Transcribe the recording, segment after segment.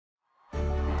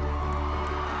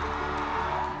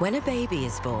When a baby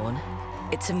is born,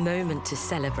 it's a moment to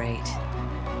celebrate.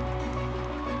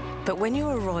 But when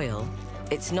you're a royal,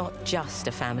 it's not just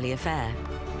a family affair.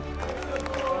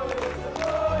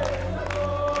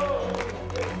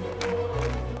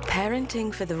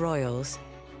 Parenting for the royals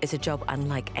is a job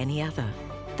unlike any other.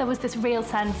 There was this real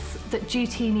sense that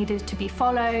duty needed to be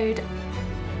followed.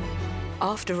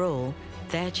 After all,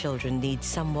 their children need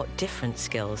somewhat different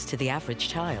skills to the average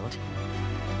child.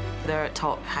 They're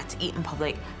taught how to eat in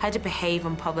public, how to behave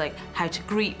in public, how to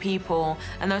greet people,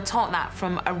 and they're taught that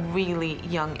from a really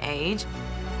young age.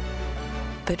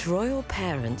 But royal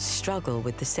parents struggle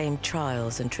with the same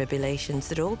trials and tribulations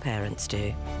that all parents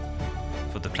do.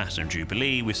 For the Platinum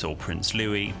Jubilee, we saw Prince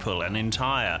Louis pull an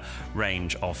entire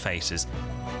range of faces.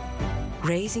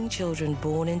 Raising children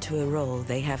born into a role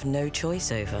they have no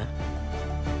choice over.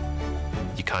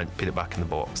 You can't put it back in the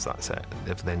box, that's it.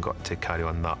 They've then got to carry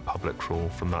on that public role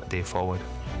from that day forward.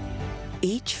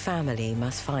 Each family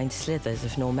must find slithers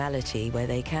of normality where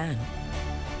they can.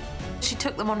 She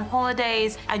took them on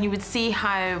holidays, and you would see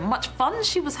how much fun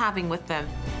she was having with them.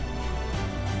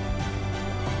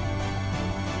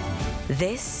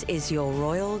 This is your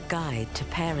royal guide to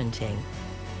parenting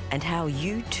and how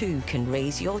you too can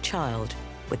raise your child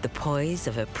with the poise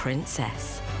of a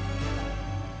princess.